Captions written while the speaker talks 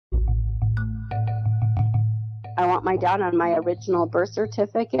I want my dad on my original birth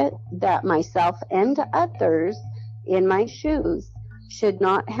certificate, that myself and others in my shoes should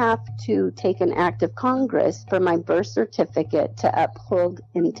not have to take an act of Congress for my birth certificate to uphold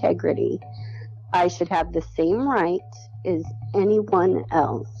integrity. I should have the same right as anyone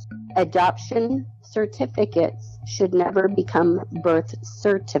else. Adoption certificates should never become birth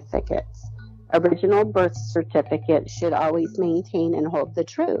certificates. Original birth certificates should always maintain and hold the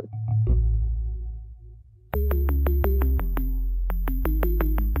truth.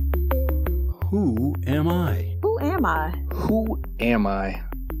 Who am I? Who am I? Who am I?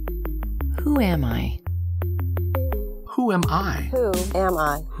 Who am I? Who am I? Who am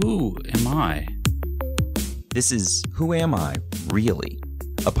I? Who am I? This is Who Am I, Really?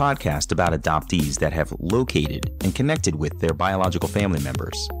 A podcast about adoptees that have located and connected with their biological family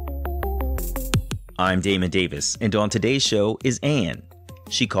members. I'm Damon Davis, and on today's show is Ann.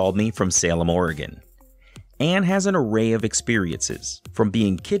 She called me from Salem, Oregon. Ann has an array of experiences, from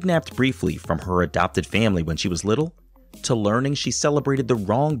being kidnapped briefly from her adopted family when she was little, to learning she celebrated the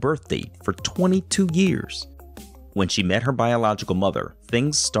wrong birth date for 22 years. When she met her biological mother,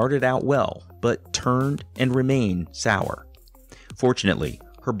 things started out well, but turned and remained sour. Fortunately,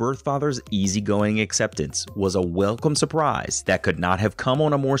 her birth father's easygoing acceptance was a welcome surprise that could not have come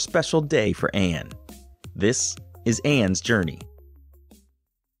on a more special day for Ann. This is Ann's journey.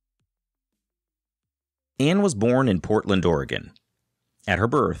 Ann was born in Portland, Oregon. At her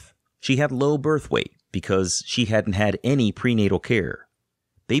birth, she had low birth weight because she hadn't had any prenatal care.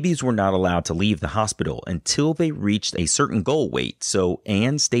 Babies were not allowed to leave the hospital until they reached a certain goal weight, so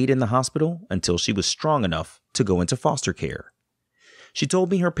Ann stayed in the hospital until she was strong enough to go into foster care. She told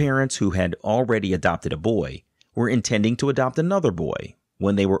me her parents, who had already adopted a boy, were intending to adopt another boy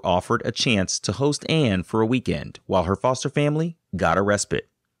when they were offered a chance to host Ann for a weekend while her foster family got a respite.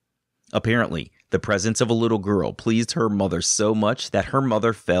 Apparently, the presence of a little girl pleased her mother so much that her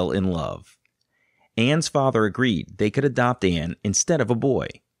mother fell in love. Ann's father agreed they could adopt Ann instead of a boy.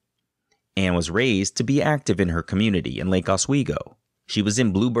 Ann was raised to be active in her community in Lake Oswego. She was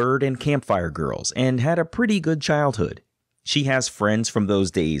in Bluebird and Campfire Girls and had a pretty good childhood. She has friends from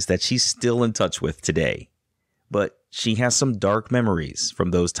those days that she's still in touch with today. But she has some dark memories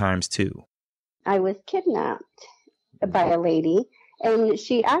from those times too. I was kidnapped by a lady, and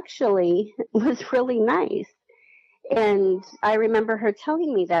she actually was really nice. And I remember her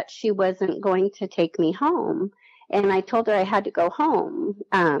telling me that she wasn't going to take me home. And I told her I had to go home,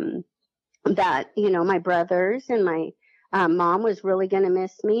 that, my brothers and my mom was really going to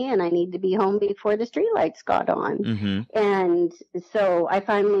miss me, and I need to be home before the streetlights got on. Mm-hmm. And so I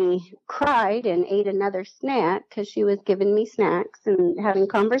finally cried and ate another snack because she was giving me snacks and having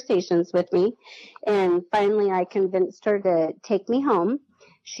conversations with me. And finally I convinced her to take me home.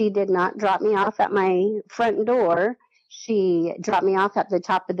 She did not drop me off at my front door. She dropped me off at the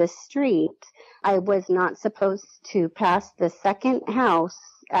top of the street. I was not supposed to pass the second house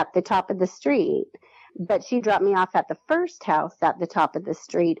at the top of the street, but she dropped me off at the first house at the top of the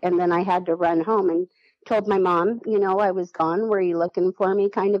street, and then I had to run home and told my mom, I was gone. Were you looking for me,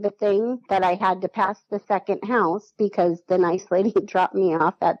 kind of a thing, that I had to pass the second house because the nice lady dropped me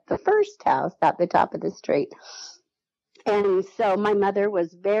off at the first house at the top of the street. And so my mother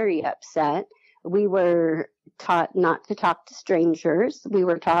was very upset. We were taught not to talk to strangers. We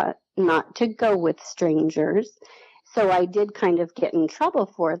were taught not to go with strangers. So I did kind of get in trouble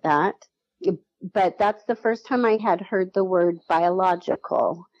for that. But that's the first time I had heard the word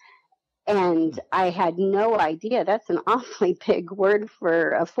biological. And I had no idea. That's an awfully big word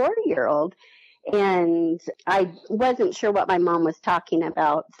for a 40-year-old. And I wasn't sure what my mom was talking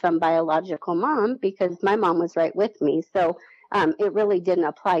about, some biological mom, because my mom was right with me. So it really didn't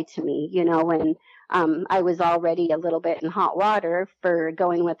apply to me, when I was already a little bit in hot water for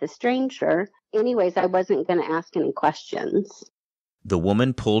going with a stranger. Anyways, I wasn't going to ask any questions. The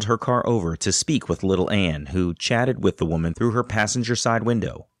woman pulled her car over to speak with little Ann, who chatted with the woman through her passenger side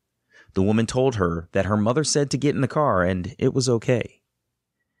window. The woman told her that her mother said to get in the car and it was okay.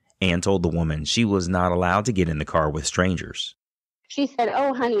 Ann told the woman she was not allowed to get in the car with strangers. She said,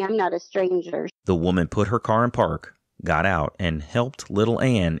 "Oh, honey, I'm not a stranger." The woman put her car in park, got out, and helped little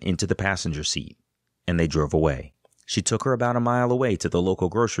Ann into the passenger seat, and they drove away. She took her about a mile away to the local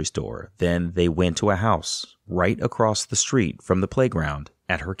grocery store. Then they went to a house right across the street from the playground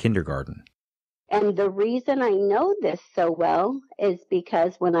at her kindergarten. And the reason I know this so well is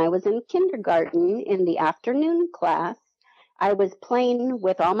because when I was in kindergarten in the afternoon class, I was playing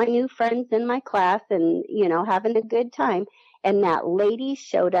with all my new friends in my class and, having a good time. And that lady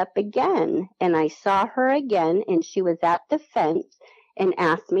showed up again, and I saw her again, and she was at the fence. and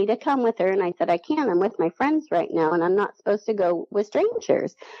asked me to come with her. And I said, I can't. I'm with my friends right now, and I'm not supposed to go with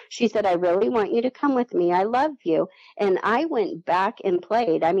strangers. She said, I really want you to come with me. I love you. And I went back and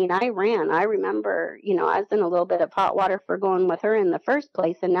played. I mean, I ran. I remember, I was in a little bit of hot water for going with her in the first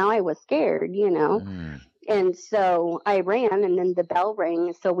place, and now I was scared. And so I ran, and then the bell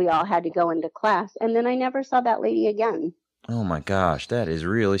rang, so we all had to go into class. And then I never saw that lady again. Oh my gosh, that is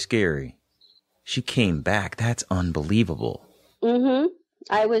really scary. She came back. That's unbelievable. Mm-hmm.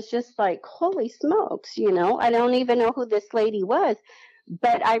 I was just like, holy smokes, I don't even know who this lady was.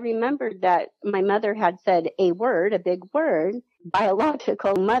 But I remembered that my mother had said a big word,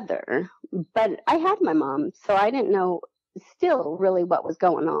 biological mother. But I had my mom, so I didn't know still really what was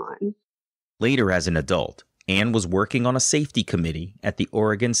going on. Later, as an adult, Ann was working on a safety committee at the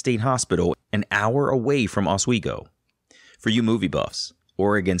Oregon State Hospital, an hour away from Oswego. For you movie buffs,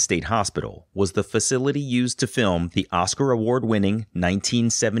 Oregon State Hospital was the facility used to film the Oscar award-winning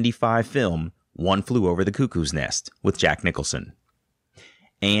 1975 film One Flew Over the Cuckoo's Nest with Jack Nicholson.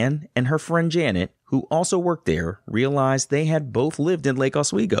 Ann and her friend Janet, who also worked there, realized they had both lived in Lake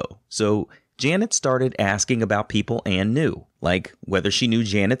Oswego. So Janet started asking about people Ann knew, like whether she knew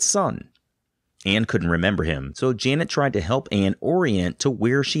Janet's son. Ann couldn't remember him, so Janet tried to help Ann orient to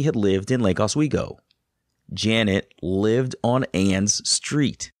where she had lived in Lake Oswego. Janet lived on Ann's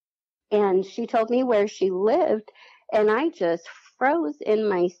street. And she told me where she lived, and I just froze in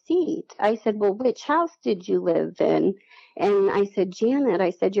my seat. I said, well, which house did you live in? And I said, Janet,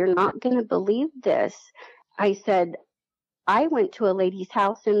 I said, you're not going to believe this. I said, I went to a lady's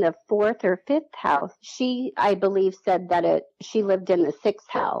house in the 4th or 5th house. She, I believe, said that she lived in the 6th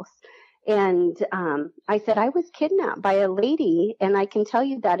house. And I said, I was kidnapped by a lady, and I can tell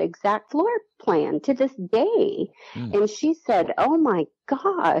you that exact floor plan to this day. And she said, oh, my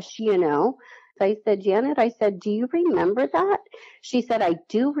gosh, So I said, Janet, I said, do you remember that? She said, I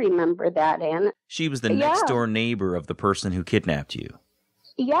do remember that, Ann. She was the next door neighbor of the person who kidnapped you.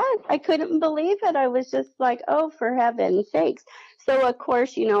 Yes, I couldn't believe it. I was just like, oh, for heaven's sakes. So, of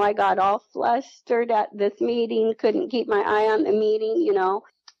course, I got all flustered at this meeting, couldn't keep my eye on the meeting,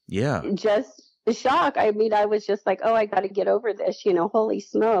 Yeah. Just shock. I mean, I was just like, oh, I got to get over this, holy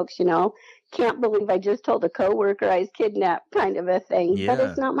smokes, can't believe I just told a coworker I was kidnapped kind of a thing. Yeah. But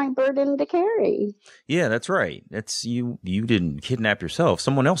it's not my burden to carry. Yeah, that's right. That's you didn't kidnap yourself.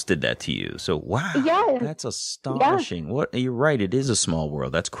 Someone else did that to you. So, wow. Yeah. That's astonishing. Yeah. You're right. It is a small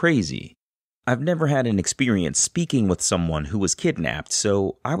world. That's crazy. I've never had an experience speaking with someone who was kidnapped,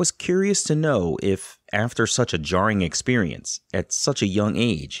 so I was curious to know if, after such a jarring experience, at such a young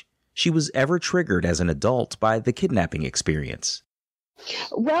age, she was ever triggered as an adult by the kidnapping experience.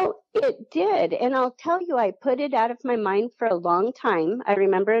 Well, it did. And I'll tell you, I put it out of my mind for a long time. I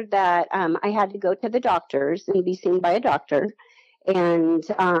remember that I had to go to the doctors and be seen by a doctor. And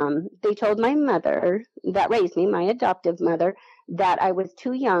they told my mother that raised me, my adoptive mother, that I was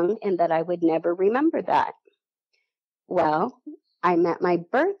too young and that I would never remember that. Well, I met my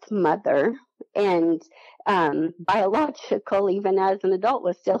birth mother, and biological, even as an adult,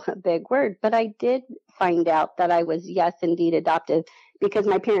 was still a big word. But I did find out that I was, yes, indeed adopted, because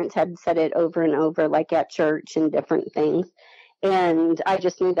my parents had said it over and over, like at church and different things. And I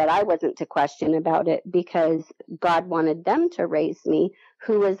just knew that I wasn't to question about it because God wanted them to raise me.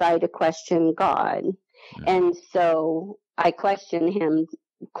 Who was I to question God? Mm-hmm. And so I questioned him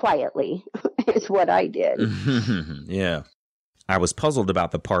quietly is what I did. Yeah. I was puzzled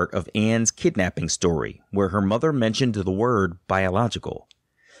about the part of Ann's kidnapping story where her mother mentioned the word biological.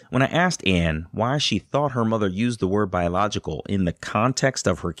 When I asked Ann why she thought her mother used the word biological in the context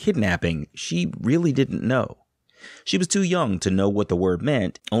of her kidnapping, she really didn't know. She was too young to know what the word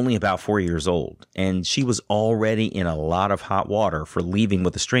meant, only about 4 years old, and she was already in a lot of hot water for leaving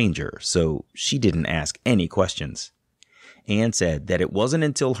with a stranger, so she didn't ask any questions. Ann said that it wasn't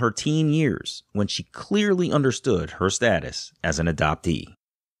until her teen years when she clearly understood her status as an adoptee.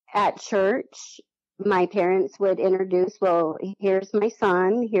 At church, my parents would introduce, well, here's my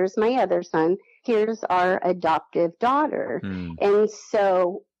son, here's my other son, here's our adoptive daughter. And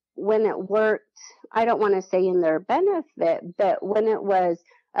so when it worked, I don't want to say in their benefit, but when it was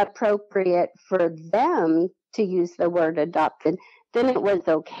appropriate for them to use the word adopted, then it was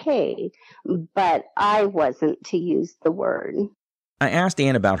okay. But I wasn't to use the word. I asked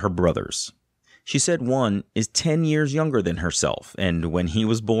Ann about her brothers. She said one is 10 years younger than herself, and when he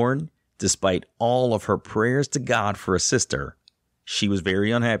was born, despite all of her prayers to God for a sister, she was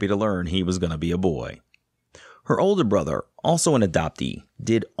very unhappy to learn he was going to be a boy. Her older brother, also an adoptee,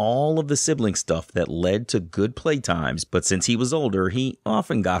 did all of the sibling stuff that led to good playtimes, but since he was older, he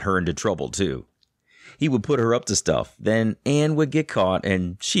often got her into trouble too. He would put her up to stuff, then Anne would get caught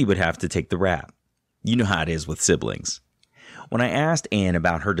and she would have to take the rap. You know how it is with siblings. When I asked Anne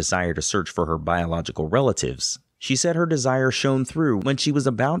about her desire to search for her biological relatives, she said her desire shone through when she was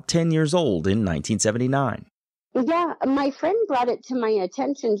about 10 years old in 1979. Yeah, my friend brought it to my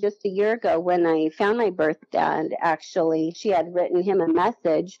attention just a year ago when I found my birth dad, actually. She had written him a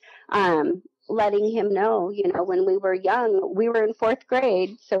message letting him know, when we were young, we were in fourth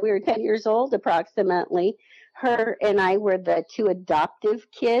grade, so we were 10 years old approximately. Her and I were the two adoptive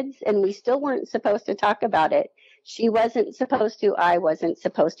kids, and we still weren't supposed to talk about it. She wasn't supposed to, I wasn't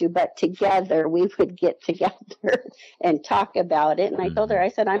supposed to, but together we would get together and talk about it. And I told her, I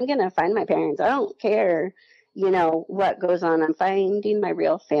said, I'm going to find my parents. I don't care, what goes on. I'm finding my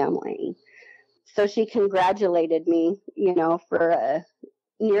real family. So she congratulated me, for a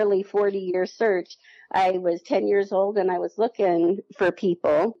nearly 40-year search. I was 10 years old and I was looking for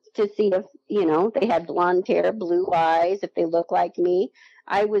people to see if, they had blonde hair, blue eyes, if they look like me.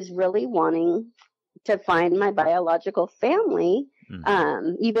 I was really wanting to find my biological family,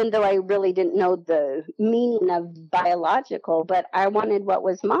 even though I really didn't know the meaning of biological, but I wanted what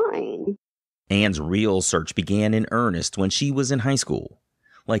was mine. Anne's real search began in earnest when she was in high school.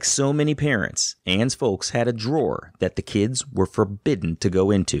 Like so many parents, Anne's folks had a drawer that the kids were forbidden to go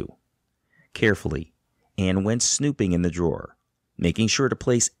into. Carefully, Anne went snooping in the drawer, making sure to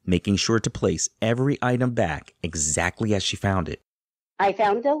place every item back exactly as she found it. I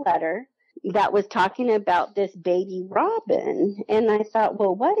found a letter that was talking about this baby Robin, and I thought,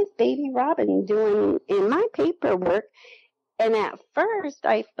 well, what is baby Robin doing in my paperwork? And at first,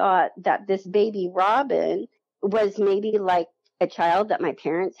 I thought that this baby Robin was maybe like a child that my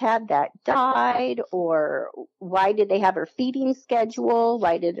parents had that died, or why did they have her feeding schedule?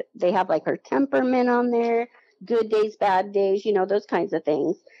 Why did they have like her temperament on there? Good days, bad days, those kinds of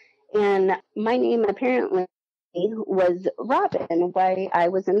things. And my name apparently was Robin while I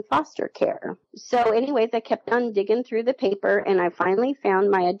was in foster care. So anyways, I kept on digging through the paper and I finally found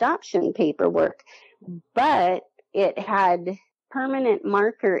my adoption paperwork, but it had permanent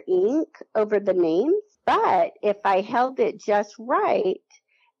marker ink over the names. But if I held it just right,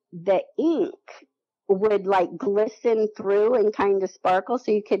 the ink would like glisten through and kind of sparkle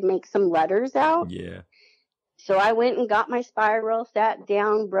so you could make some letters out. Yeah. So I went and got my spiral, sat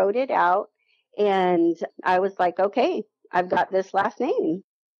down, wrote it out, and I was like, okay, I've got this last name.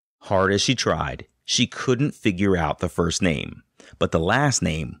 Hard as she tried, she couldn't figure out the first name, but the last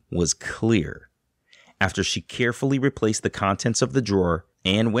name was clear. After she carefully replaced the contents of the drawer,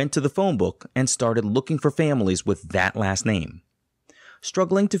 Anne went to the phone book and started looking for families with that last name.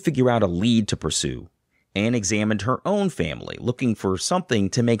 Struggling to figure out a lead to pursue, Anne examined her own family, looking for something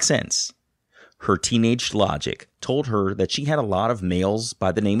to make sense. Her teenage logic told her that she had a lot of males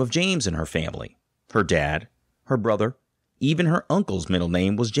by the name of James in her family. Her dad, her brother, even her uncle's middle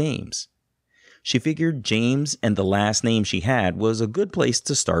name was James. She figured James and the last name she had was a good place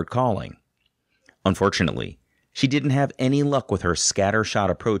to start calling. Unfortunately, she didn't have any luck with her scattershot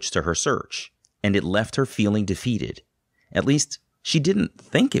approach to her search, and it left her feeling defeated. At least, she didn't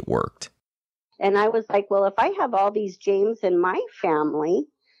think it worked. And I was like, well, if I have all these James in my family,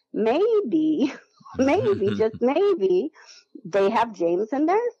 maybe, just maybe, they have James in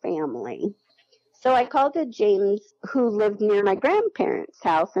their family. So I called a James who lived near my grandparents'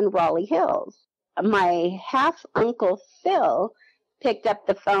 house in Raleigh Hills. My half-uncle Phil picked up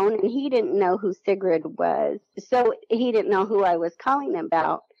the phone, and he didn't know who Sigrid was. So he didn't know who I was calling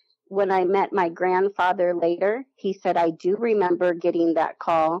about. When I met my grandfather later, he said, I do remember getting that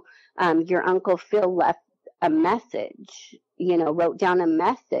call. Your Uncle Phil left a message, wrote down a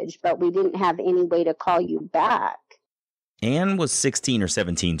message, but we didn't have any way to call you back. Anne was 16 or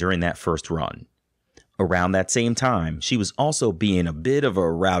 17 during that first run. Around that same time, she was also being a bit of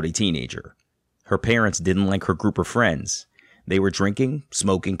a rowdy teenager. Her parents didn't like her group of friends. They were drinking,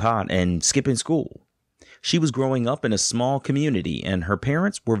 smoking pot, and skipping school. She was growing up in a small community, and her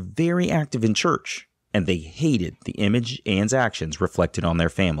parents were very active in church, and they hated the image Anne's actions reflected on their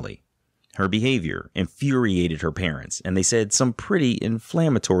family. Her behavior infuriated her parents, and they said some pretty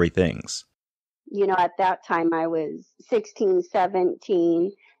inflammatory things. At that time I was 16,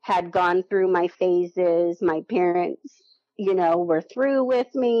 17, had gone through my phases. My parents, were through with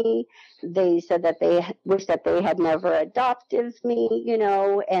me. They said that they wish that they had never adopted me,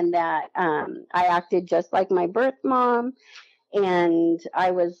 and that I acted just like my birth mom. And I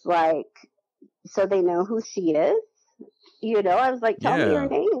was like, so they know who she is? I was like, tell me your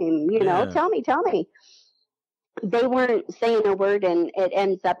name, tell me. They weren't saying a word, and it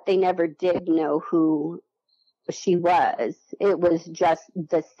ends up they never did know who she was. It was just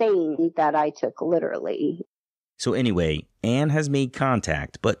the saying that I took literally. So anyway, Anne has made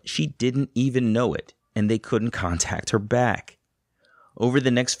contact, but she didn't even know it, and they couldn't contact her back. Over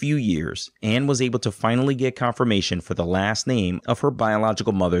the next few years, Anne was able to finally get confirmation for the last name of her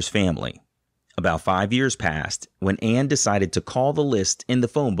biological mother's family. About 5 years passed when Anne decided to call the list in the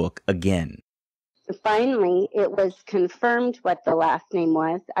phone book again. Finally, it was confirmed what the last name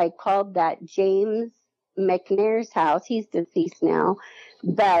was. I called that James McNair's house. He's deceased now,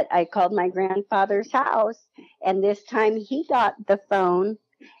 but I called my grandfather's house, and this time he got the phone,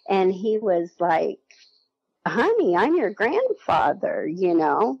 and he was like, honey, I'm your grandfather,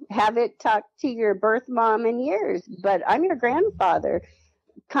 haven't talked to your birth mom in years, but I'm your grandfather.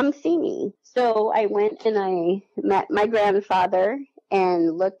 Come see me. So I went and I met my grandfather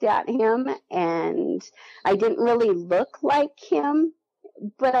and looked at him, and I didn't really look like him,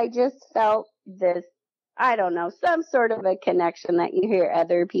 but I just felt this, I don't know, some sort of a connection that you hear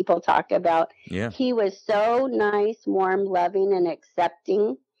other people talk about. Yeah. He was so nice, warm, loving, and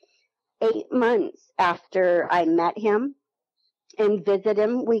accepting. 8 months after I met him and visit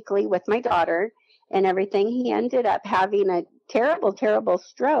him weekly with my daughter and everything, he ended up having a terrible, terrible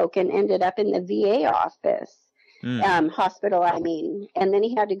stroke and ended up in the VA office, hospital, I mean. And then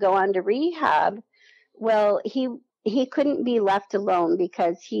he had to go on to rehab. Well, he couldn't be left alone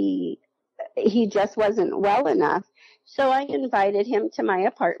because he just wasn't well enough. So I invited him to my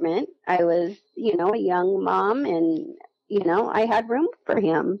apartment. I was, a young mom, and, I had room for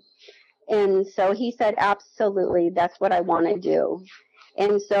him. And so he said, absolutely, that's what I want to do.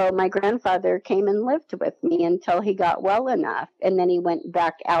 And so my grandfather came and lived with me until he got well enough. And then he went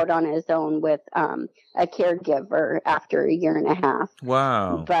back out on his own with a caregiver after 1.5 years.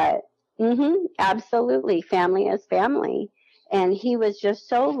 Wow. But absolutely, family is family. And he was just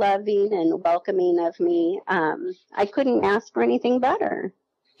so loving and welcoming of me. I couldn't ask for anything better.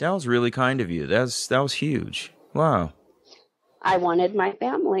 That was really kind of you. That was huge. Wow. I wanted my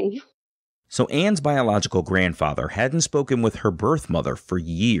family. So Anne's biological grandfather hadn't spoken with her birth mother for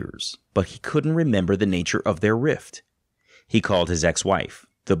years, but he couldn't remember the nature of their rift. He called his ex-wife,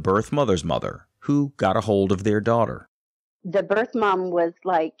 the birth mother's mother, who got a hold of their daughter. The birth mom was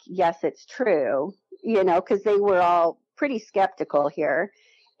like, yes, it's true, because they were all pretty skeptical here.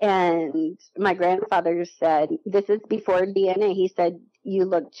 And my grandfather said, this is before DNA. He said, you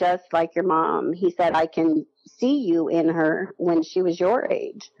look just like your mom. He said, I can see you in her when she was your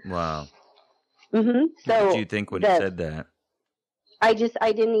age. Wow. Mm-hmm. So what did you think when he said that? I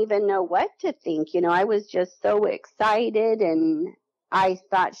didn't even know what to think. I was just so excited, and I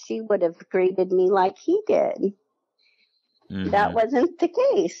thought she would have greeted me like he did. Mm-hmm. That wasn't the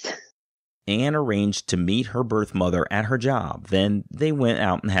case. Anne arranged to meet her birth mother at her job. Then they went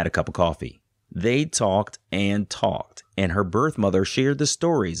out and had a cup of coffee. They talked and talked, and her birth mother shared the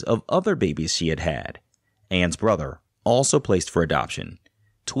stories of other babies she had had. Anne's brother, also placed for adoption,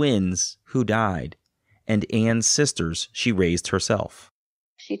 twins who died, and Anne's sisters she raised herself.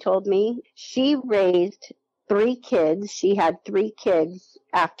 She told me she raised 3 kids. She had 3 kids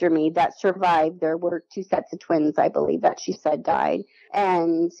after me that survived. There were 2 sets of twins, I believe, that she said died,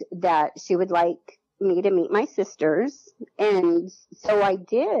 and that she would like me to meet my sisters. And so I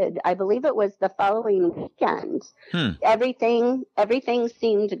did. I believe it was the following weekend. Everything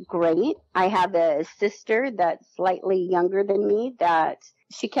seemed great. I have a sister that's slightly younger than me that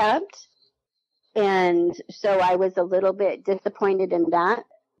she kept. And so I was a little bit disappointed in that.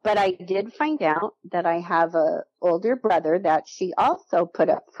 But I did find out that I have a older brother that she also put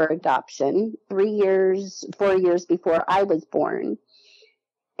up for adoption 4 years before I was born.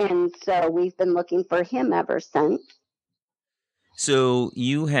 And so we've been looking for him ever since. So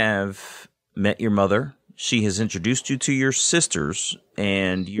you have met your mother. She has introduced you to your sisters,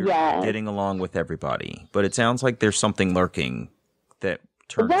 and you're getting along with everybody. But it sounds like there's something lurking that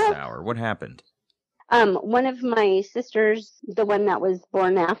turned sour. What happened? One of my sisters, the one that was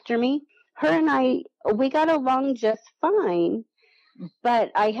born after me, her and we got along just fine.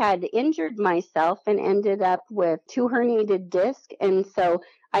 But I had injured myself and ended up with 2 herniated discs. And so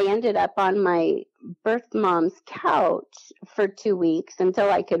I ended up on my birth mom's couch for 2 weeks until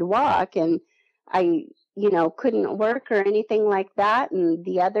I could walk. And I, couldn't work or anything like that. And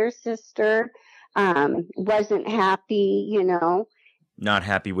the other sister wasn't happy, Not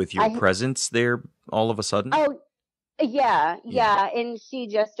happy with your presence there all of a sudden? Oh, yeah. And she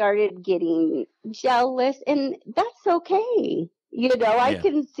just started getting jealous. And that's okay. I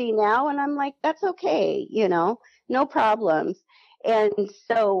can see now, and I'm like, that's okay, no problems. And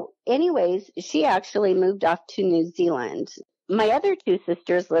so anyways, she actually moved off to New Zealand. my other two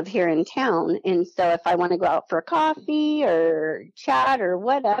sisters live here in town. And so if I want to go out for coffee or chat or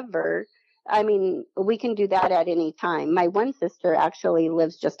whatever, I mean, we can do that at any time. My one sister actually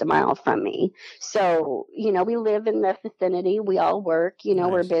lives just a mile from me. So, we live in the vicinity. We all work,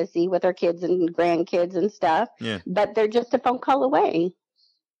 we're Nice. busy with our kids and grandkids and stuff, Yeah. but they're just a phone call away.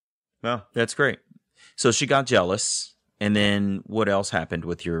 Well, that's great. So she got jealous. And then what else happened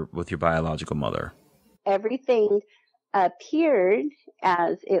with your biological mother? Everything appeared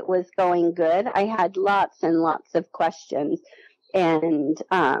as it was going good. I had lots and lots of questions. And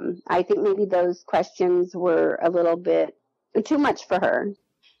I think maybe those questions were a little bit too much for her.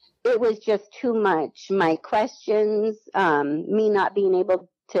 It was just too much. My questions, me not being able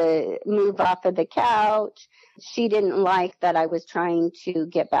to move off of the couch. She didn't like that I was trying to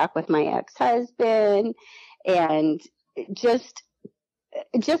get back with my ex-husband, and just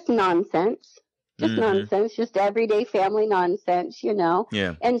nonsense. Just nonsense, just everyday family nonsense,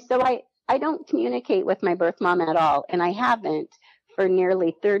 Yeah. And so I don't communicate with my birth mom at all, and I haven't for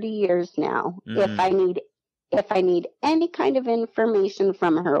nearly 30 years now. If I need any kind of information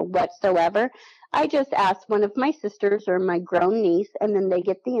from her whatsoever, I just ask one of my sisters or my grown niece, and then they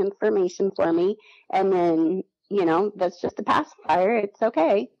get the information for me, and then, that's just a pacifier. It's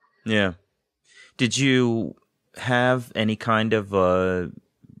okay. Yeah. Did you have any kind of a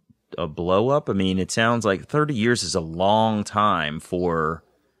blow up? I mean, it sounds like 30 years is a long time for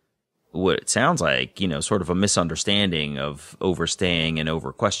what it sounds like, sort of a misunderstanding of overstaying and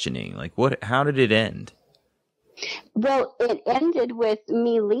over questioning. Like how did it end? Well, it ended with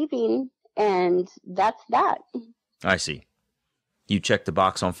me leaving, and that's that. I see. You checked the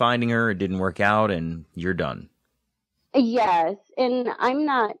box on finding her, it didn't work out, and you're done. Yes, and I'm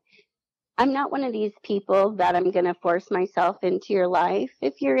not one of these people that I'm going to force myself into your life.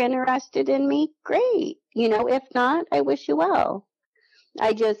 If you're interested in me, great. If not, I wish you well.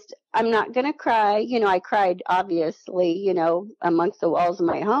 I'm not going to cry. I cried, obviously, amongst the walls of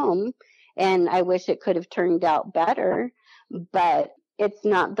my home, and I wish it could have turned out better, but it's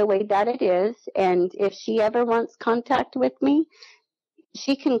not the way that it is. And if she ever wants contact with me,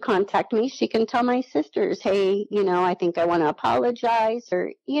 she can contact me. She can tell my sisters, hey, I think I want to apologize,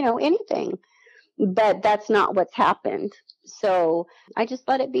 or, anything. But that's not what's happened. So I just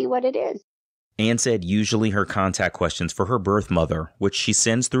let it be what it is. Anne said usually her contact questions for her birth mother, which she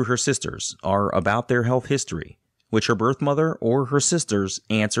sends through her sisters, are about their health history, which her birth mother or her sisters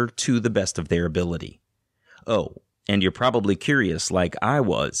answer to the best of their ability. Oh, and you're probably curious, like I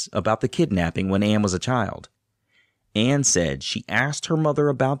was, about the kidnapping when Anne was a child. Anne said she asked her mother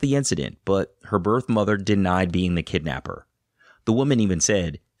about the incident, but her birth mother denied being the kidnapper. The woman even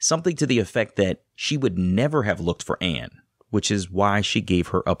said something to the effect that she would never have looked for Anne, which is why she gave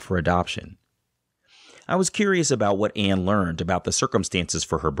her up for adoption. I was curious about what Anne learned about the circumstances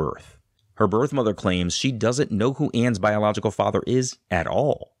for her birth. Her birth mother claims she doesn't know who Anne's biological father is at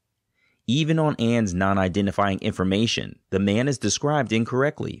all. Even on Anne's non-identifying information, the man is described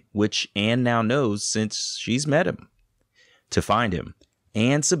incorrectly, which Anne now knows since she's met him. To find him,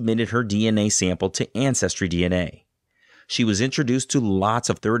 Anne submitted her DNA sample to Ancestry DNA. She was introduced to lots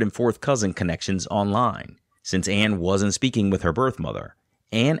of third and fourth cousin connections online. Since Anne wasn't speaking with her birth mother,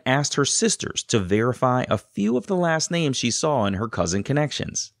 Anne asked her sisters to verify a few of the last names she saw in her cousin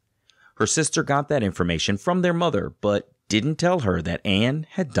connections. Her sister got that information from their mother, but didn't tell her that Anne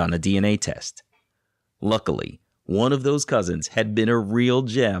had done a DNA test. Luckily, one of those cousins had been a real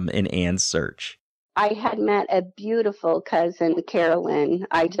gem in Anne's search. I had met a beautiful cousin, Carolyn.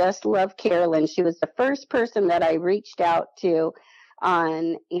 I just love Carolyn. She was the first person that I reached out to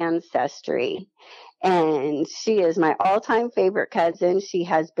on Ancestry. And she is my all-time favorite cousin. She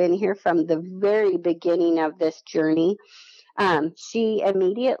has been here from the very beginning of this journey. She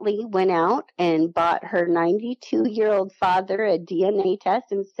immediately went out and bought her 92-year-old father a DNA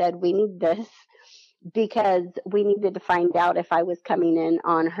test and said, we need this, because we needed to find out if I was coming in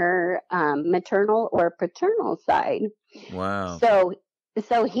on her maternal or paternal side. Wow.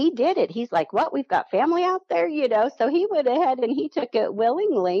 So he did it. He's like, what? We've got family out there, So he went ahead and he took it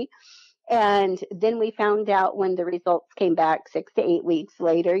willingly. And then we found out when the results came back 6 to 8 weeks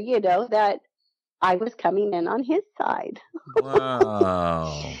later, that I was coming in on his side.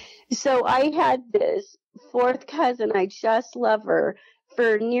 Wow. So I had this fourth cousin. I just love her.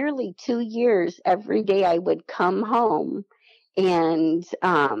 For nearly 2 years, every day I would come home and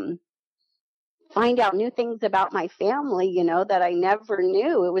find out new things about my family, that I never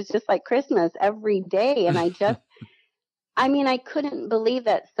knew. It was just like Christmas every day. And I couldn't believe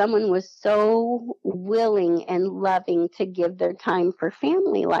that someone was so willing and loving to give their time for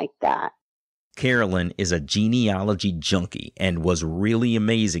family like that. Carolyn is a genealogy junkie and was really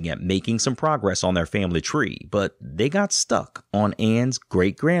amazing at making some progress on their family tree, but they got stuck on Anne's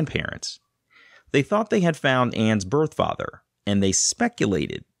great-grandparents. They thought they had found Anne's birth father, and they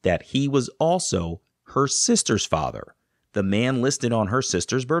speculated that he was also her sister's father, the man listed on her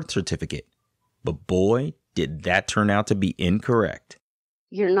sister's birth certificate. But boy, did that turn out to be incorrect.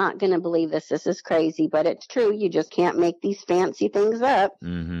 You're not going to believe this. This is crazy, but it's true. You just can't make these fancy things up.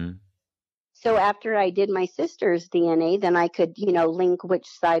 Mm-hmm. So after I did my sister's DNA, then I could, link which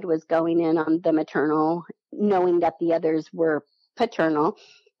side was going in on the maternal, knowing that the others were paternal.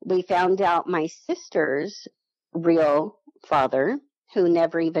 We found out my sister's real father, who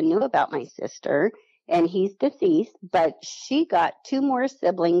never even knew about my sister, and he's deceased, but she got 2 more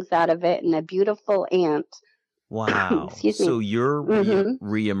siblings out of it and a beautiful aunt. Wow. Excuse So me. your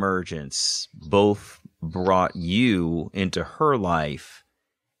reemergence both brought you into her life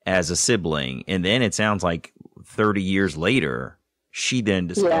as a sibling, and then it sounds like 30 years later, she then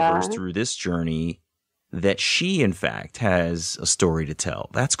discovers through this journey that she, in fact, has a story to tell.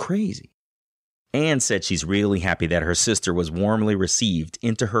 That's crazy. Anne said she's really happy that her sister was warmly received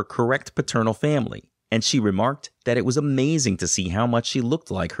into her correct paternal family, and she remarked that it was amazing to see how much she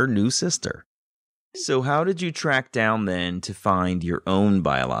looked like her new sister. So how did you track down then to find your own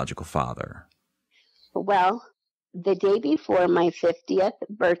biological father? Well, the day before my 50th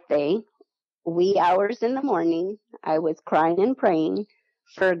birthday, wee hours in the morning, I was crying and praying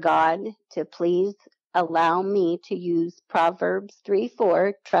for God to please allow me to use Proverbs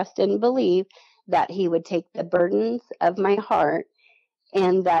 3:4, trust and believe, that he would take the burdens of my heart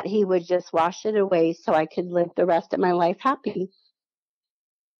and that he would just wash it away so I could live the rest of my life happy.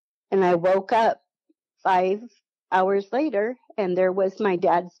 And I woke up 5 hours later, and there was my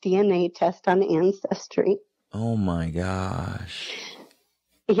dad's DNA test on Ancestry. Oh my gosh.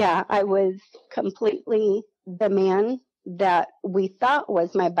 Yeah, I was completely the man that we thought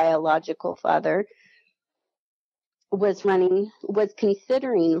was my biological father was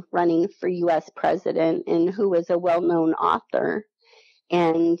considering running for U.S. president, and who was a well-known author.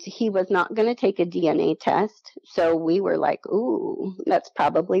 And he was not going to take a DNA test. So we were like, ooh, that's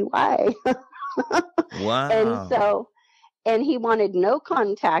probably why. Wow. And he wanted no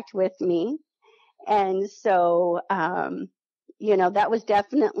contact with me. And so, that was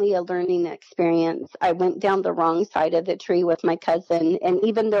definitely a learning experience. I went down the wrong side of the tree with my cousin. And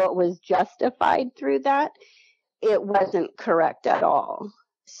even though it was justified through that, it wasn't correct at all.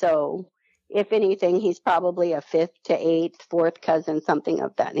 So if anything, he's probably a 5th to 8th, 4th cousin, something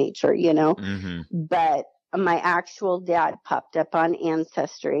of that nature, Mm-hmm. But my actual dad popped up on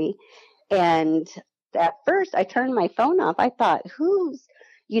Ancestry. And at first I turned my phone off. I thought, because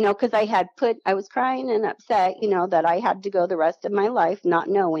I was crying and upset, that I had to go the rest of my life not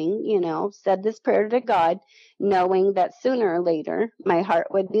knowing, said this prayer to God, knowing that sooner or later my heart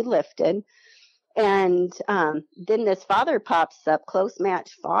would be lifted. And then this father pops up, close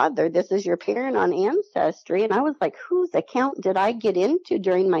match father. This is your parent on Ancestry. And I was like, whose account did I get into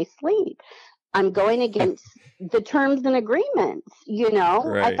during my sleep? I'm going against the terms and agreements,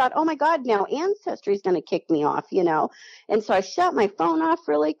 Right. I thought, oh my God, now Ancestry is going to kick me off, And so I shut my phone off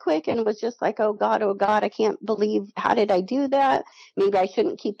really quick and was just like, oh God, I can't believe, how did I do that? Maybe I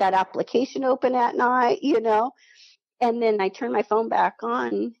shouldn't keep that application open at night, And then I turned my phone back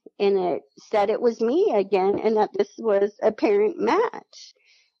on and it said it was me again and that this was a parent match.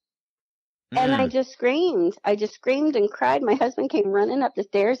 And I just screamed. And cried. My husband came running up the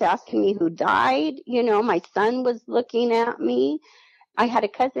stairs asking me who died. My son was looking at me. I had a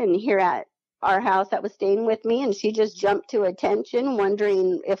cousin here at our house that was staying with me, and she just jumped to attention,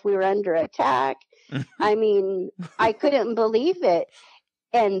 wondering if we were under attack. I mean, I couldn't believe it.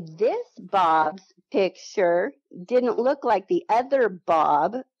 And this Bob's picture didn't look like the other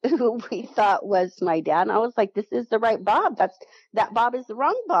Bob who we thought was my dad. And I was like, this is the right Bob. That Bob is the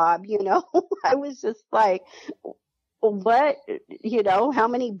wrong Bob, I was just like, what, how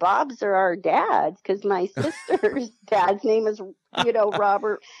many Bobs are our dads? Because my sister's dad's name is,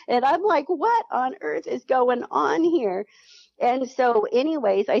 Robert. And I'm like, what on earth is going on here? And so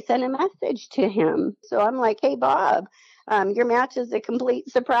anyways, I sent a message to him. So I'm like, hey, Bob, your match is a complete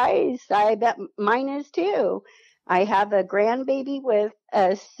surprise. I bet mine is too. I have a grandbaby with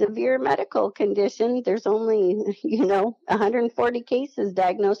a severe medical condition. There's only, 140 cases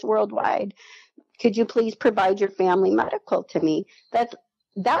diagnosed worldwide. Could you please provide your family medical to me? That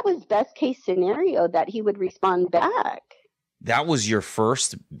was best case scenario, that he would respond back. That was your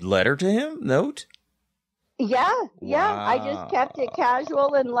first letter to him? Note? Yeah. I just kept it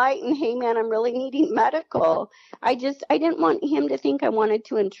casual and light and, hey man, I'm really needing medical. I didn't want him to think I wanted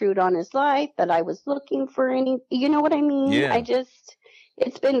to intrude on his life, that I was looking for any, you know what I mean? Yeah.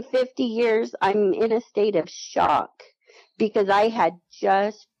 It's been 50 years. I'm in a state of shock because I had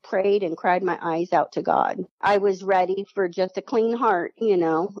just prayed and cried my eyes out to God. I was ready for just a clean heart,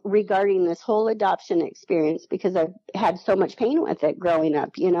 regarding this whole adoption experience because I've had so much pain with it growing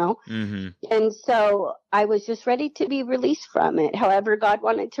up, Mm-hmm. And so I was just ready to be released from it. However, God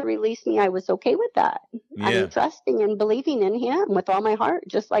wanted to release me. I was okay with that. Yeah. I'm trusting and believing in him with all my heart,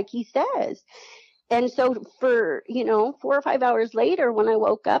 just like he says. And so for, 4 or 5 hours later, when I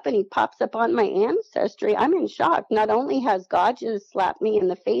woke up and he pops up on my ancestry, I'm in shock. Not only has God just slapped me in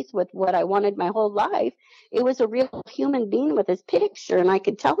the face with what I wanted my whole life, it was a real human being with his picture, and I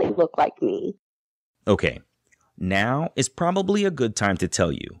could tell he looked like me. Okay, now is probably a good time to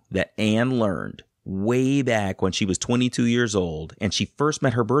tell you that Anne learned way back when she was 22 years old and she first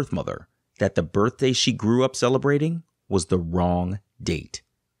met her birth mother that the birthday she grew up celebrating was the wrong date.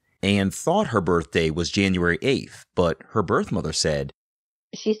 Anne thought her birthday was January 8th, but her birth mother said,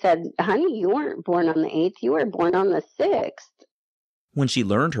 She said, honey, you weren't born on the 8th, you were born on the 6th. When she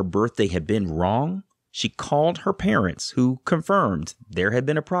learned her birthday had been wrong, she called her parents, who confirmed there had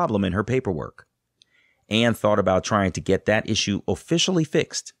been a problem in her paperwork. Anne thought about trying to get that issue officially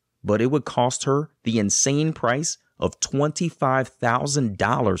fixed, but it would cost her the insane price of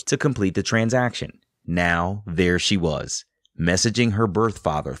 $25,000 to complete the transaction. Now, there she was, messaging her birth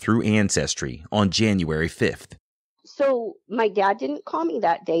father through Ancestry on January 5th. So my dad didn't call me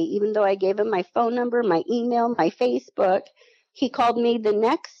that day, even though I gave him my phone number, my email, my Facebook. He called me the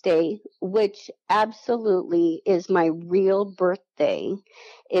next day, which absolutely is my real birthday.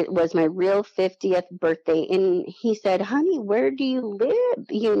 It was my real 50th birthday. And he said, honey, where do you live?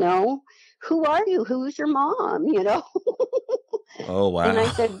 Who are you? Who's your mom? Oh, wow. And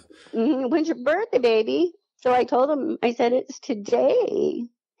I said, when's your birthday, baby? So I told him, I said, it's today.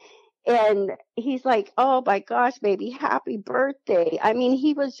 And he's like, oh my gosh, baby, happy birthday. I mean,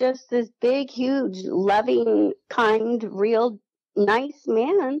 he was just this big, huge, loving, kind, real nice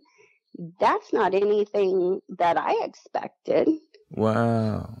man. That's not anything that I expected.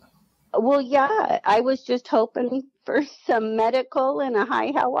 Wow. Well, yeah, I was just hoping for some medical and a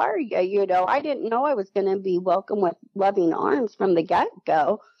hi, how are you? I didn't know I was going to be welcomed with loving arms from the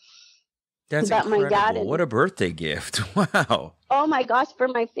get-go. That's but incredible. My dad what a birthday gift. Wow. Oh my gosh, for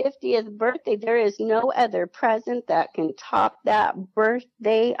my 50th birthday, there is no other present that can top that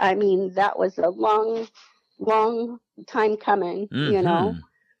birthday. I mean, that was a long, long time coming,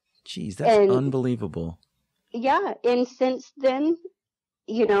 Jeez, that's unbelievable. Yeah, and since then,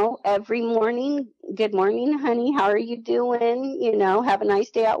 every morning, good morning, honey, how are you doing? Have a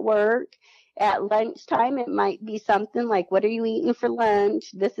nice day at work. At lunchtime, it might be something like, what are you eating for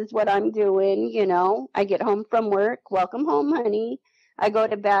lunch? This is what I'm doing. I get home from work. Welcome home, honey. I go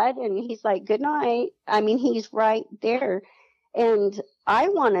to bed and he's like, good night. I mean, he's right there. And I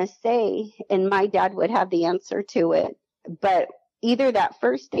want to say, and my dad would have the answer to it, but either that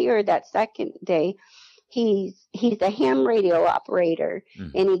first day or that second day, he's a ham radio operator,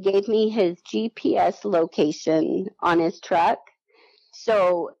 and he gave me his GPS location on his truck.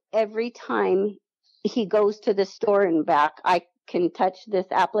 So every time he goes to the store and back, I can touch this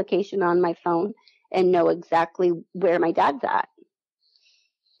application on my phone and know exactly where my dad's at.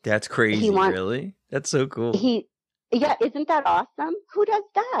 That's crazy, really? That's so cool. Yeah, isn't that awesome? Who does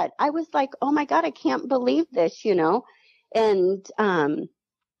that? I was like, oh my God, I can't believe this, And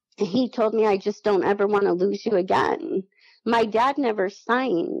he told me, I just don't ever want to lose you again. My dad never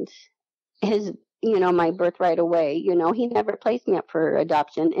signed his my birthright away. He never placed me up for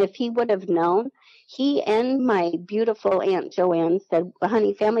adoption. If he would have known, he and my beautiful Aunt Joanne said,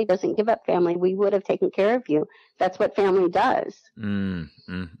 honey, family doesn't give up family. We would have taken care of you. That's what family does.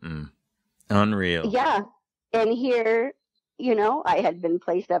 Unreal. Yeah. And here, I had been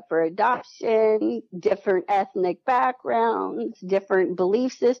placed up for adoption, different ethnic backgrounds, different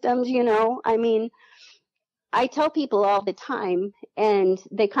belief systems, I mean, I tell people all the time, and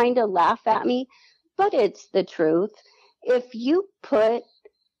they kind of laugh at me, but it's the truth. If you put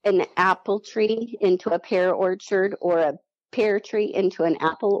an apple tree into a pear orchard or a pear tree into an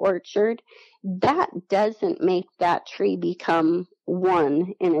apple orchard, that doesn't make that tree become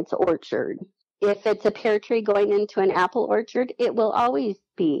one in its orchard. If it's a pear tree going into an apple orchard, it will always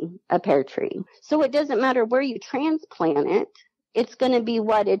be a pear tree. So it doesn't matter where you transplant it, it's going to be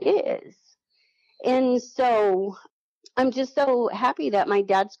what it is. And so I'm just so happy that my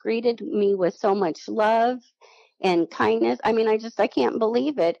dad's greeted me with so much love and kindness. I mean, I can't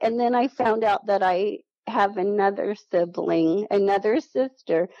believe it. And then I found out that I have another sibling, another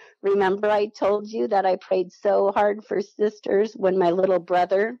sister. Remember I told you that I prayed so hard for sisters when my little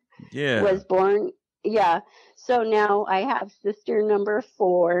brother was born? Yeah. So now I have sister number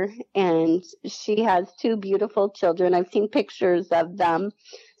 4, and she has 2 beautiful children. I've seen pictures of them.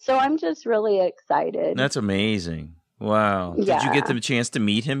 So I'm just really excited. That's amazing. Wow. Yeah. Did you get the chance to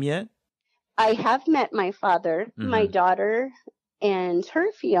meet him yet? I have met my father. My daughter and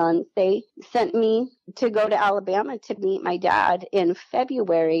her fiance sent me to go to Alabama to meet my dad in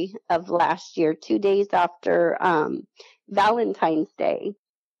February of last year, 2 days after Valentine's Day,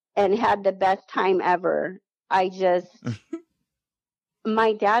 and had the best time ever.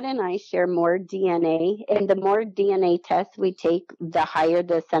 My dad and I share more DNA, and the more DNA tests we take, the higher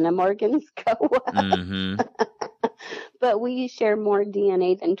the centimorgans go. But we share more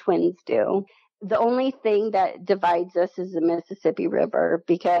DNA than twins do. The only thing that divides us is the Mississippi River,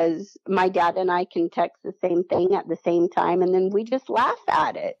 because my dad and I can text the same thing at the same time, and then we just laugh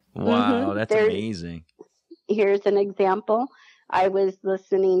at it. Wow, that's amazing. Here's an example. I was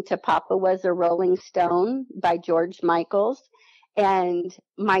listening to Papa Was a Rolling Stone by George Michaels, and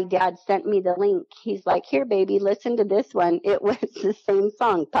my dad sent me the link. He's like, here, baby, listen to this one. It was the same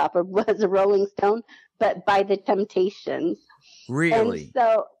song, Papa Was a Rolling Stone, but by the Temptations. Really? And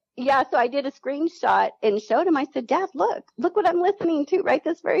so, yeah, so I did a screenshot and showed him. I said, Dad, look what I'm listening to right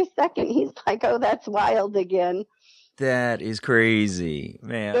this very second. He's like, oh, that's wild again. That is crazy.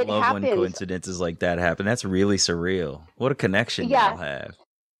 Man, I love when coincidences like that happen. That's really surreal. What a connection y'all have.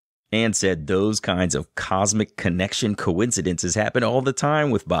 Anne said those kinds of cosmic connection coincidences happen all the time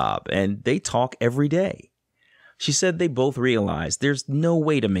with Bob, and they talk every day. She said they both realized there's no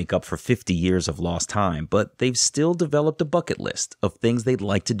way to make up for 50 years of lost time, but they've still developed a bucket list of things they'd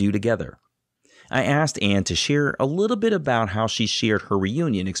like to do together. I asked Anne to share a little bit about how she shared her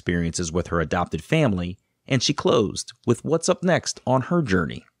reunion experiences with her adopted family, and she closed with what's up next on her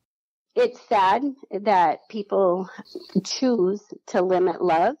journey. It's sad that people choose to limit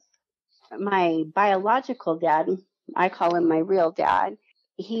love. My biological dad, I call him my real dad,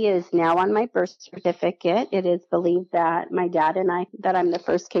 he is now on my birth certificate. It is believed that my dad and I, that I'm the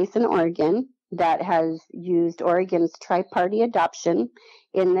first case in Oregon that has used Oregon's tri-party adoption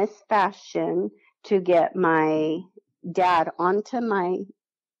in this fashion to get my dad onto my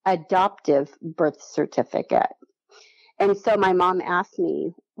adoptive birth certificate. And so my mom asked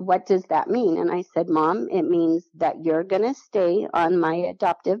me, what does that mean? And I said, Mom, it means that you're going to stay on my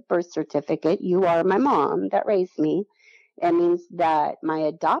adoptive birth certificate. You are my mom that raised me. It means that my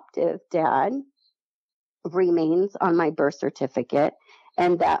adoptive dad remains on my birth certificate,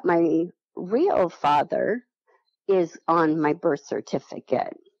 and that my real father is on my birth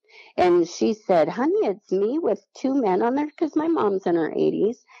certificate. And she said, honey, it's me with 2 men on there, because my mom's in her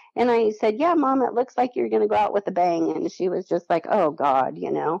 80s. And I said, yeah, Mom, it looks like you're going to go out with a bang. And she was just like, oh, God,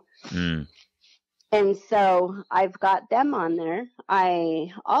 you know. And so I've got them on there.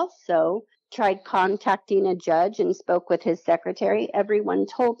 I also tried contacting a judge and spoke with his secretary. Everyone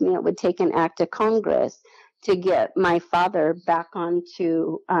told me it would take an act of Congress to get my father back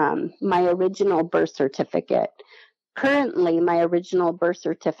onto my original birth certificate. Currently, my original birth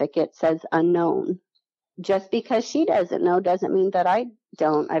certificate says unknown. Just because she doesn't know doesn't mean that I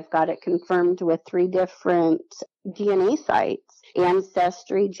don't. I've got it confirmed with 3 different DNA sites: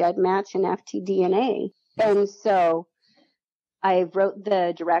 Ancestry, GEDmatch, and FTDNA. And so I wrote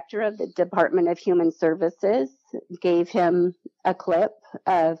the director of the Department of Human Services, gave him a clip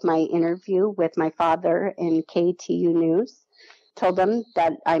of my interview with my father in KTU News, told him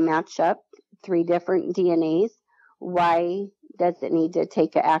that I match up 3 different DNAs. Why does it need to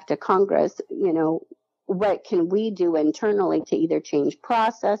take an act of Congress? You know, what can we do internally to either change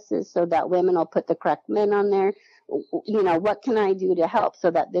processes so that women will put the correct men on there? You know, what can I do to help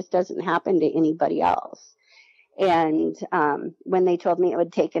so that this doesn't happen to anybody else? And when they told me it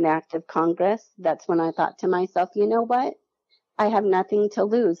would take an act of Congress, that's when I thought to myself, you know what? I have nothing to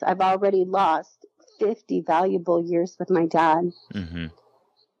lose. I've already lost 50 valuable years with my dad.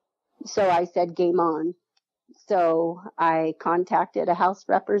 So I said, game on. So I contacted a House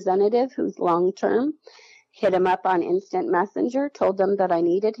representative who's long-term, hit him up on Instant Messenger, told him that I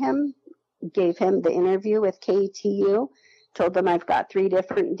needed him, gave him the interview with KTU, told them I've got 3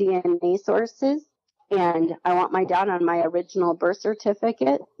 different DNA sources, and I want my dad on my original birth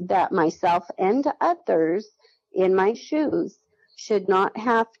certificate, that myself and others in my shoes should not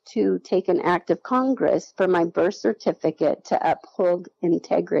have to take an act of Congress for my birth certificate to uphold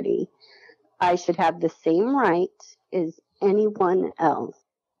integrity. I should have the same right as anyone else.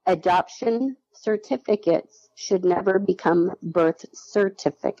 Adoption certificates should never become birth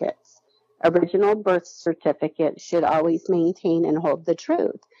certificates. original birth certificate should always maintain and hold the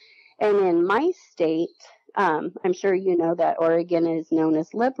truth. And in my state, I'm sure you know that Oregon is known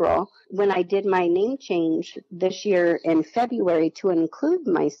as liberal. When I did my name change this year in February to include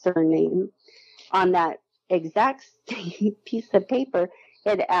my surname on that exact piece of paper,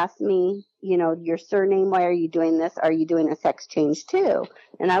 it asked me, your surname, why are you doing this? Are you doing a sex change too?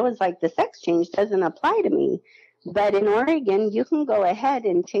 And I was like, the sex change doesn't apply to me. But in Oregon, you can go ahead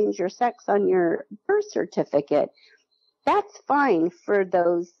and change your sex on your birth certificate. That's fine for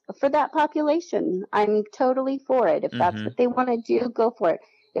that population. I'm totally for it. If that's what they want to do, go for it.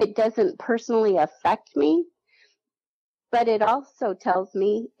 It doesn't personally affect me, but it also tells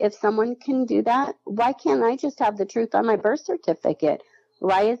me if someone can do that, why can't I just have the truth on my birth certificate?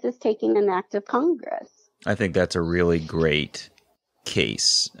 Why is this taking an act of Congress? I think that's a really great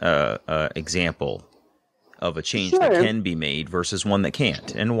case, example of a change that can be made versus one that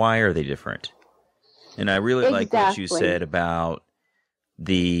can't. And why are they different? And I really like what you said about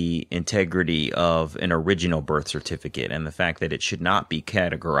the integrity of an original birth certificate and the fact that it should not be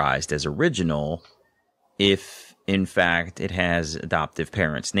categorized as original if, in fact, it has adoptive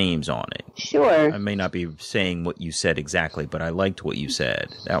parents' names on it. Sure. I may not be saying what you said exactly, but I liked what you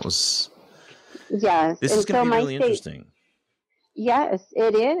said. That was... Yes. This is going to be really interesting. Yes,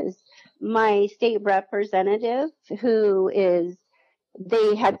 it is. My state representative,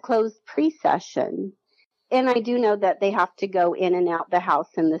 they had closed pre-session. And I do know that they have to go in and out the House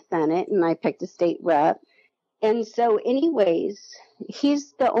and the Senate, and I picked a state rep. And so anyways,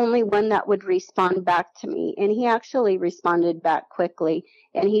 he's the only one that would respond back to me. And he actually responded back quickly.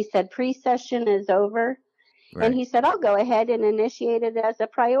 And he said, pre-session is over. Right. And he said, I'll go ahead and initiate it as a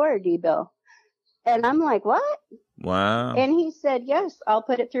priority bill. And I'm like, what? Wow. And he said, yes, I'll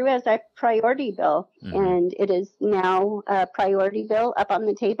put it through as a priority bill. And it is now a priority bill up on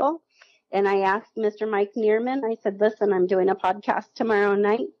the table. And I asked Mr. Mike Neerman, I said, listen, I'm doing a podcast tomorrow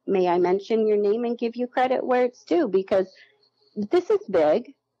night. May I mention your name and give you credit where it's due? Because this is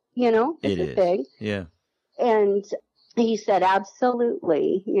big, this is big. Yeah. And he said,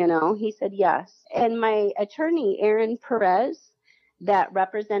 absolutely, he said, yes. And my attorney, Aaron Perez, that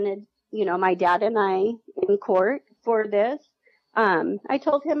represented, my dad and I in court for this, I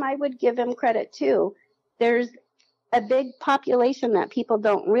told him I would give him credit too. There's a big population that people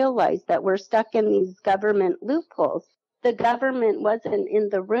don't realize that we're stuck in these government loopholes. The government wasn't in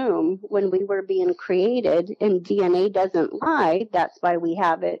the room when we were being created, and DNA doesn't lie. That's why we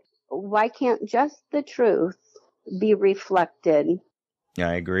have it. Why can't just the truth be reflected? Yeah,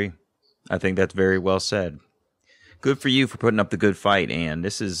 I agree. I think that's very well said. Good for you for putting up the good fight, Ann.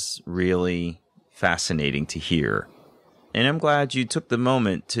 This is really fascinating to hear. And I'm glad you took the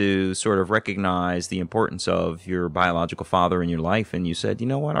moment to sort of recognize the importance of your biological father in your life. And you said, you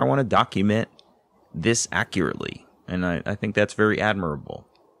know what, I want to document this accurately. And I think that's very admirable.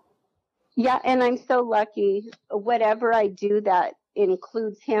 Yeah, and I'm so lucky. Whatever I do that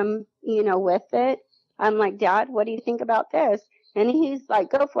includes him, with it. I'm like, Dad, what do you think about this? And he's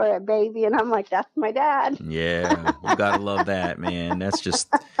like, go for it, baby. And I'm like, that's my dad. Yeah, you got to love that, man. That's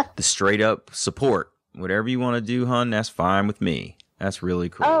just the straight up support. Whatever you want to do, hon, that's fine with me. That's really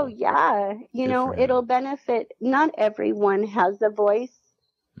cool. Oh, yeah. It'll benefit. Not everyone has a voice.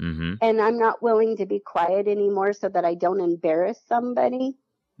 And I'm not willing to be quiet anymore so that I don't embarrass somebody.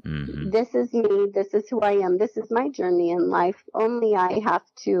 This is me. This is who I am. This is my journey in life. Only I have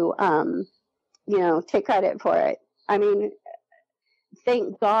to, take credit for it. I mean,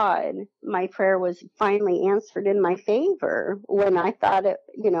 thank God my prayer was finally answered in my favor when I thought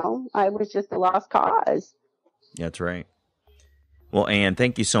I was just a lost cause. That's right. Well, Ann,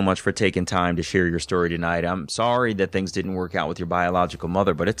 thank you so much for taking time to share your story tonight. I'm sorry that things didn't work out with your biological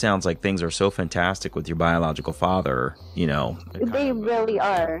mother, but it sounds like things are so fantastic with your biological father, They really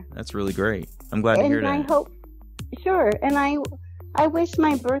are. That's really great. I'm glad to hear that. And I hope, sure, and I wish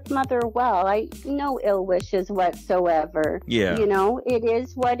my birth mother well. No ill wishes whatsoever. Yeah. It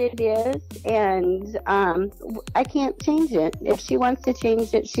is what it is, and I can't change it. If she wants to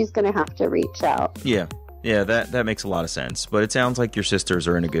change it, she's going to have to reach out. Yeah. Yeah, that makes a lot of sense. But it sounds like your sisters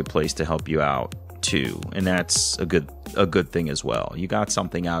are in a good place to help you out too, and that's a good thing as well. You got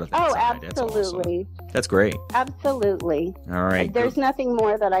something out of it. Oh, absolutely. That's awesome. That's great. Absolutely. All right. There's nothing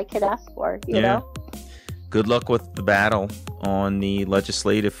more that I could ask for, you know? Good luck with the battle on the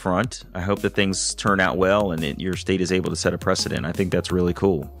legislative front. I hope that things turn out well and your state is able to set a precedent. I think that's really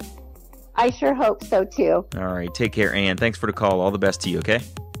cool. I sure hope so, too. All right. Take care, Ann. Thanks for the call. All the best to you, okay?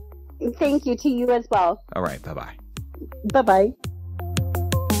 Thank you to you as well. All right. Bye-bye. Bye-bye.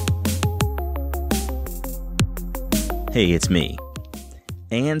 Hey, it's me.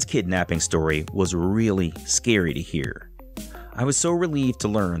 Anne's kidnapping story was really scary to hear. I was so relieved to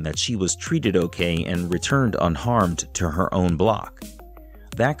learn that she was treated okay and returned unharmed to her own block.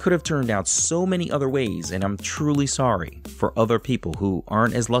 That could have turned out so many other ways, and I'm truly sorry for other people who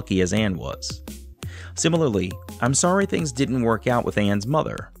aren't as lucky as Anne was. Similarly, I'm sorry things didn't work out with Anne's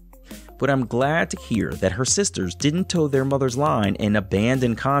mother, but I'm glad to hear that her sisters didn't toe their mother's line and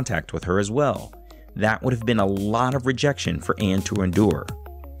abandon contact with her as well. That would have been a lot of rejection for Anne to endure.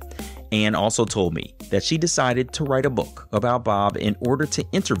 Anne also told me that she decided to write a book about Bob in order to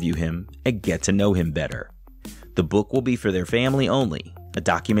interview him and get to know him better. The book will be for their family only, a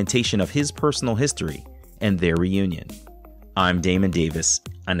documentation of his personal history and their reunion. I'm Damon Davis,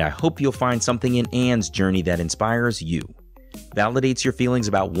 and I hope you'll find something in Anne's journey that inspires you, validates your feelings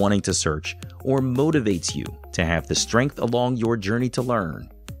about wanting to search, or motivates you to have the strength along your journey to learn,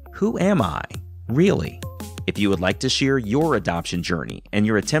 who am I, really? If you would like to share your adoption journey and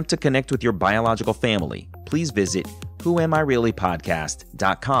your attempt to connect with your biological family, please visit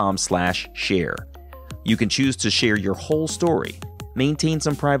whoamireallypodcast.com/share. You can choose to share your whole story, maintain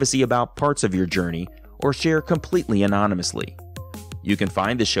some privacy about parts of your journey, or share completely anonymously. You can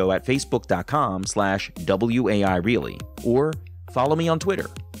find the show at facebook.com/WAIReally or follow me on Twitter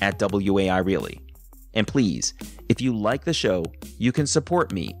 @WAIReally. And please, if you like the show, you can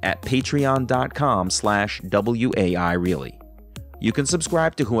support me at patreon.com/WAIReally. You can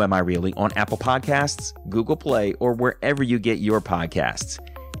subscribe to Who Am I Really on Apple Podcasts, Google Play, or wherever you get your podcasts.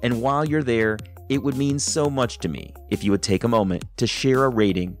 And while you're there, it would mean so much to me if you would take a moment to share a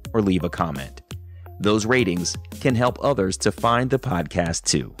rating or leave a comment. Those ratings can help others to find the podcast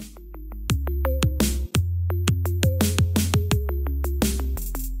too.